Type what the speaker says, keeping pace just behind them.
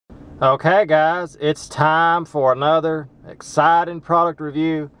Okay guys, it's time for another exciting product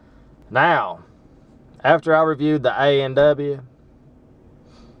review. Now, after I reviewed the A&W,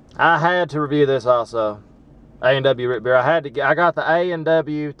 I had to review this also. A&W root beer. I got the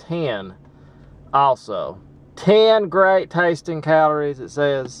A&W 10 also. 10 great tasting calories, it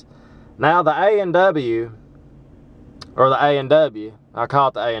says. Now the A&W, or the A&W, I call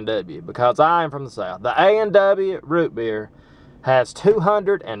it the A&W because I am from the South. The A&W root beer has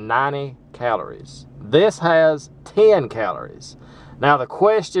 290 calories. This has 10 calories. Now the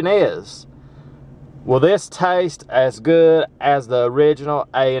question is, will this taste as good as the original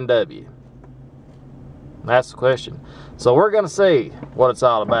A&W? That's the question. So we're going to see what it's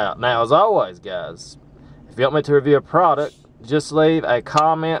all about. Now, as always, guys, if you want me to review a product, just leave a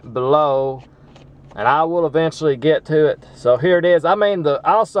comment below and I will eventually get to it. So here it is. I mean,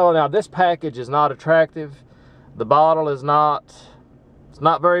 now this package is not attractive. The bottle is not, it's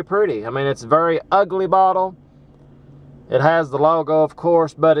not very pretty. I mean, it's a very ugly bottle. It has the logo, of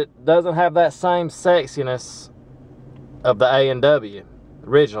course, but it doesn't have that same sexiness of the A&W,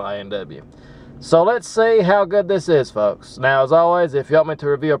 original A&W. So let's see how good this is, folks. Now, as always, if you want me to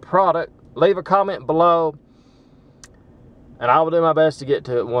review a product, leave a comment below, and I will do my best to get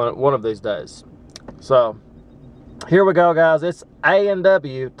to it one of these days. So, here we go, guys. It's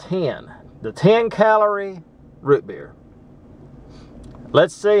A&W 10, the 10-calorie root beer.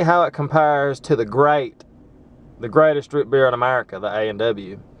 Let's see how it compares to the greatest root beer in America, the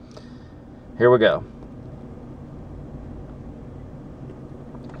A&W. Here we go.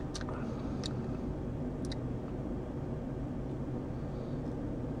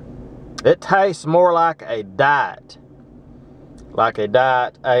 It tastes more like a diet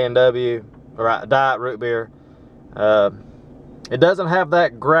A&W, or a diet root beer. It doesn't have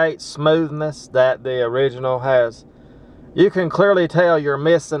that great smoothness that the original has. You can clearly tell you're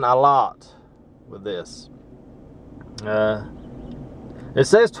missing a lot with this. It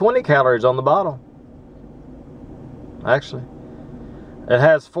says 20 calories on the bottle. Actually, it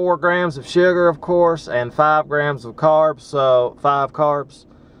has 4 grams of sugar, of course, and 5 grams of carbs, so 5 carbs.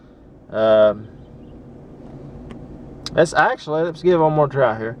 Let's give it one more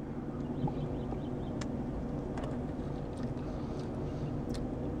try here.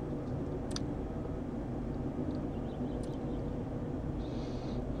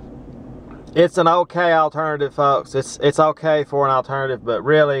 It's an okay alternative, folks. It's okay for an alternative, but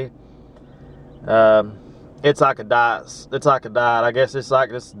really, it's like a diet. It's like a diet. I guess it's like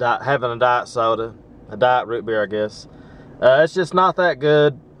just having a diet soda, a diet root beer, I guess. It's just not that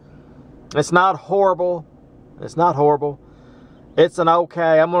good. It's not horrible. It's not horrible. It's an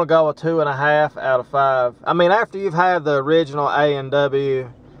okay. I'm gonna go a 2.5 out of 5. I mean, after you've had the original A&W,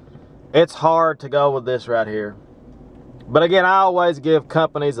 it's hard to go with this right here. But again, I always give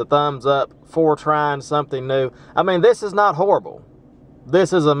companies a thumbs up for trying something new. I mean, this is not horrible.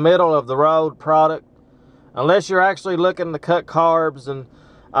 This is a middle of the road product. Unless you're actually looking to cut carbs and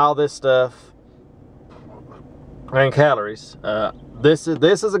all this stuff and calories. This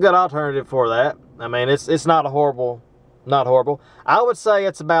is a good alternative for that. I mean, it's not horrible. I would say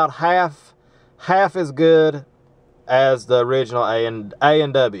it's about half as good as the original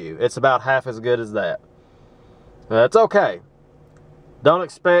A&W. It's about half as good as that. It's okay. Don't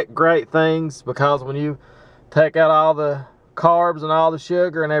expect great things, because when you take out all the carbs and all the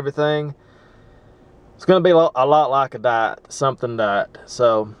sugar and everything, it's going to be a lot like a diet, something diet.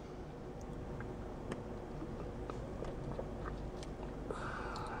 So,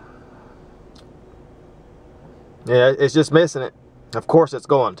 yeah, it's just missing it. Of course it's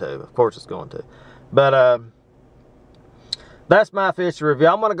going to. Of course it's going to. But that's my official review.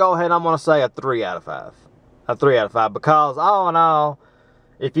 I'm going to go ahead and I'm going to say a 3 out of 5. A 3 out of 5, because all in all,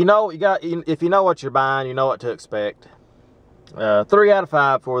 if you know what you're buying, you know what to expect. 3 out of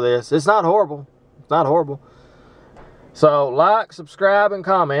 5 for this. It's not horrible. It's not horrible. So like, subscribe, and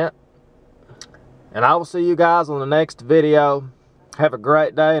comment, and I will see you guys on the next video. Have a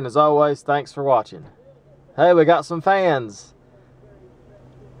great day, and as always, thanks for watching. Hey, we got some fans.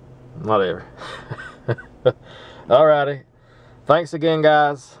 Whatever. Alrighty. Thanks again,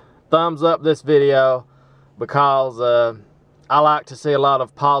 guys. Thumbs up this video, because I like to see a lot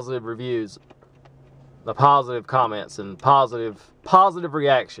of positive reviews, the positive comments, and positive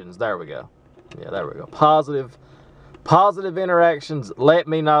reactions. There we go. Yeah, there we go. Positive interactions. Let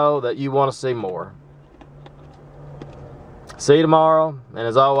me know that you want to see more. See you tomorrow, and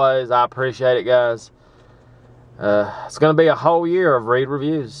as always, I appreciate it, guys. It's going to be a whole year of Reed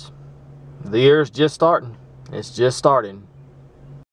reviews. The year's just starting. It's just starting.